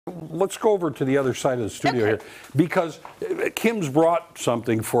Let's go over to the other side of the studio here, because Kim's brought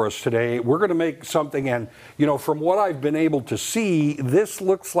something for us today. We're going to make something, and you know, from what I've been able to see, this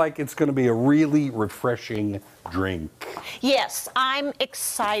looks like it's going to be a really refreshing drink. Yes, I'm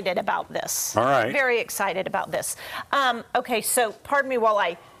excited about this. All right. Very excited about this. Okay, so pardon me while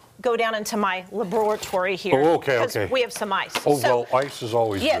I go down into my laboratory here. Oh, okay, because okay. we have some ice. Oh, so, well, ice is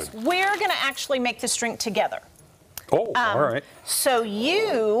always yes, good. Yes, we're going to actually make this drink together. Oh, all right. So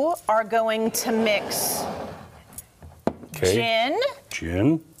you are going to mix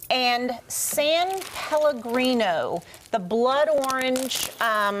gin and San Pellegrino, the blood orange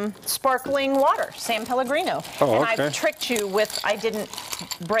sparkling water, San Pellegrino. Oh, and okay. I've tricked you with, I didn't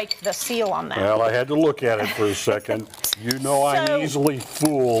break the seal on that. Well, I had to look at it for a second. You know, I'm easily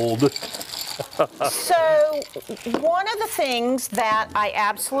fooled. So one of the things that I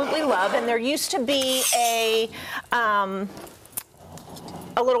absolutely love, and there used to be a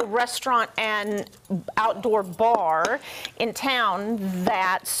little restaurant and outdoor bar in town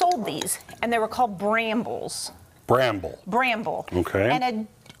that sold these, and they were called Brambles. Bramble. Okay.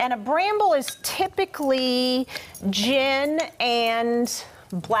 And a bramble is typically gin and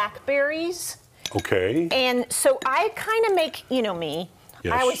blackberries. Okay. And so I kind of make, you know me,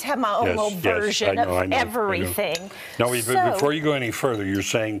 yes. I always have my own little version of everything. Now, before you go any further, you're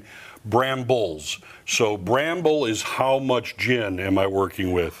saying brambles. So bramble is how much gin am I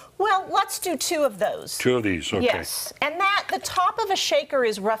working with? Well, let's do 2 of those. 2 of these, okay. Yes, and the top of a shaker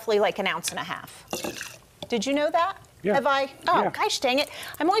is roughly like 1.5 ounces. Did you know that? Yeah. Have I? Oh, yeah. Gosh dang it.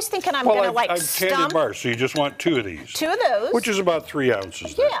 I'm always thinking I'm going to like stump. Candy bars, so you just want 2 of these. 2 of those. Which is about 3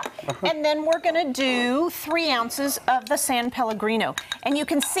 ounces. Yeah, and then we're going to do 3 ounces of the San Pellegrino. And you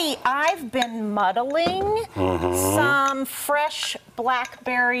can see I've been muddling some fresh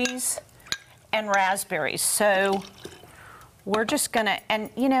blackberries and raspberries. So we're just going to, and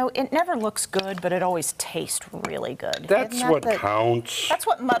you know, it never looks good, but it always tastes really good. That's what counts. That's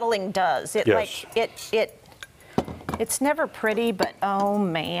what muddling does. It it's never pretty, but oh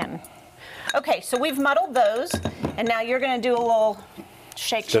man. Okay, so we've muddled those, and now you're going to do a little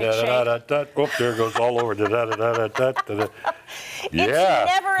shake, shake, shake. Oh, there it goes all over. It's never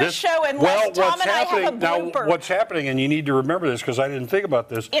a show unless Tom and I have a blooper. Now, what's happening, and you need to remember this because I didn't think about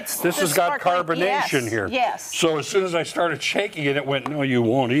this, this has got carbonation here. Yes. So as soon as I started shaking it, it went, no, you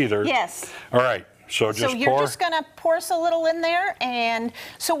won't either. Yes. All right. So you're just going to pour us a little in there. And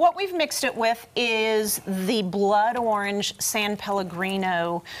so what we've mixed it with is the Blood Orange San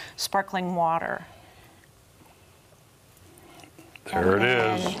Pellegrino sparkling water. There it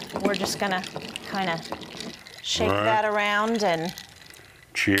is. We're just going to kind of shake that around and...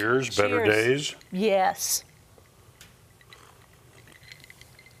 Cheers. Better days. Yes.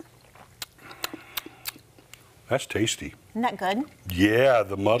 That's tasty. Isn't that good? Yeah,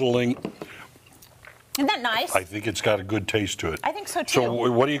 the muddling. Isn't that nice? I think it's got a good taste to it. I think so too. So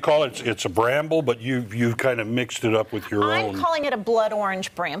what do you call it? It's a bramble, but you've kind of mixed it up with your own. I'm calling it a blood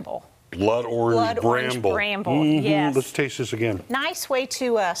orange bramble. Blood orange bramble. Yes. Let's taste this again. Nice way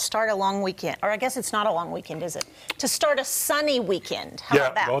to start a long weekend. Or I guess it's not a long weekend, is it? To start a sunny weekend. How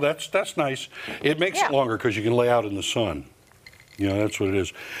about that? Well, that's nice. It makes it longer because you can lay out in the sun. You know, that's what it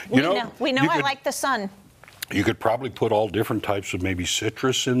is. We know I like the sun. You could probably put all different types of maybe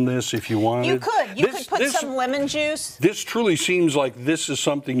citrus in this if you wanted. You could. You could put some lemon juice. This truly seems like this is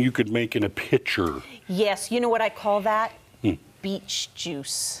something you could make in a pitcher. Yes. You know what I call that? Beach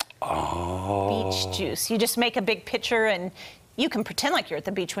juice. Oh. Beach juice. You just make a big pitcher and you can pretend like you're at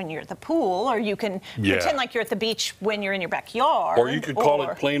the beach when you're at the pool, or you can pretend like you're at the beach when you're in your backyard. Or you could call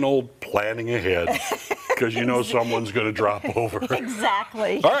it plain old planning ahead, because you know someone's going to drop over.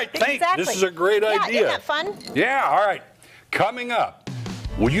 Exactly. All right, thanks. This is a great idea. Isn't that fun? Yeah, all right. Coming up,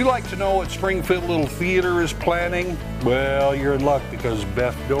 would you like to know what Springfield Little Theater is planning? Well, you're in luck because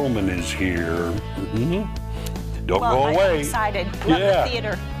Beth Doman is here. Don't go away. I'm excited. Love the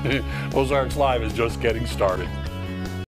theater. Ozarks Live is just getting started.